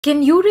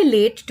Can you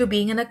relate to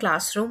being in a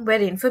classroom where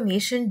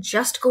information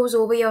just goes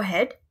over your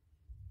head?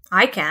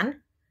 I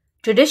can.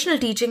 Traditional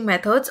teaching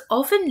methods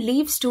often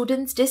leave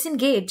students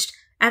disengaged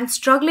and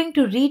struggling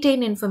to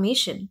retain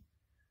information.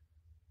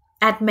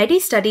 At Medi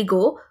Study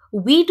Go,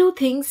 we do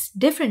things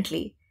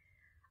differently.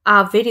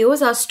 Our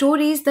videos are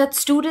stories that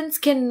students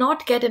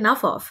cannot get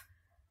enough of.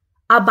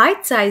 Our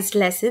bite sized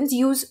lessons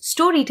use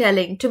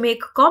storytelling to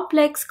make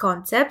complex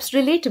concepts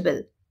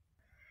relatable,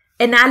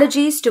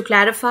 analogies to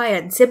clarify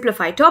and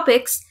simplify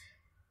topics,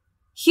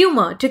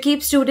 humor to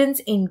keep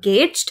students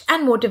engaged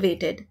and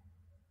motivated,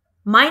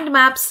 mind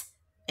maps,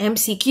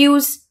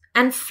 MCQs,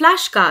 and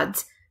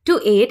flashcards to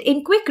aid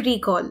in quick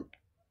recall.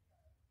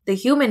 The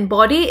human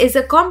body is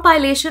a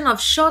compilation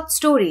of short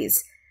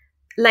stories,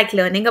 like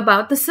learning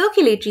about the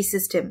circulatory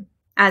system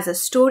as a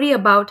story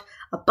about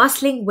a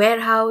bustling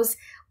warehouse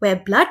where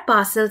blood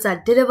parcels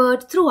are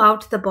delivered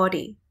throughout the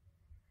body.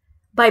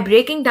 By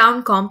breaking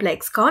down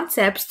complex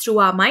concepts through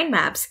our mind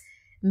maps,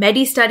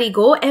 Medi Study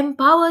Go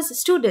empowers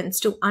students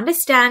to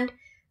understand,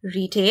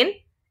 retain,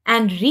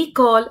 and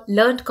recall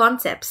learned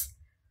concepts.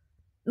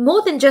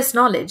 More than just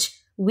knowledge,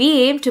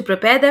 we aim to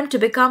prepare them to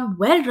become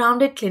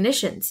well-rounded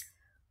clinicians.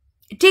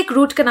 Take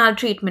root canal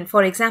treatment,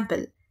 for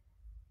example.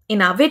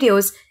 In our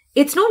videos,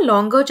 it's no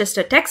longer just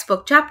a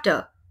textbook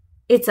chapter.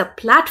 It's a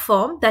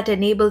platform that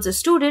enables a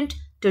student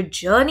to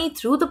journey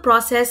through the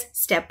process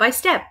step by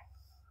step.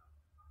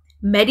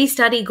 Medi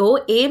Study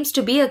Go aims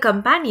to be a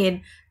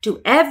companion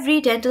to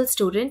every dental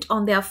student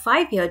on their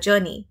 5-year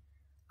journey.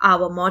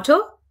 Our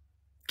motto?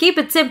 Keep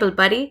it simple,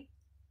 buddy.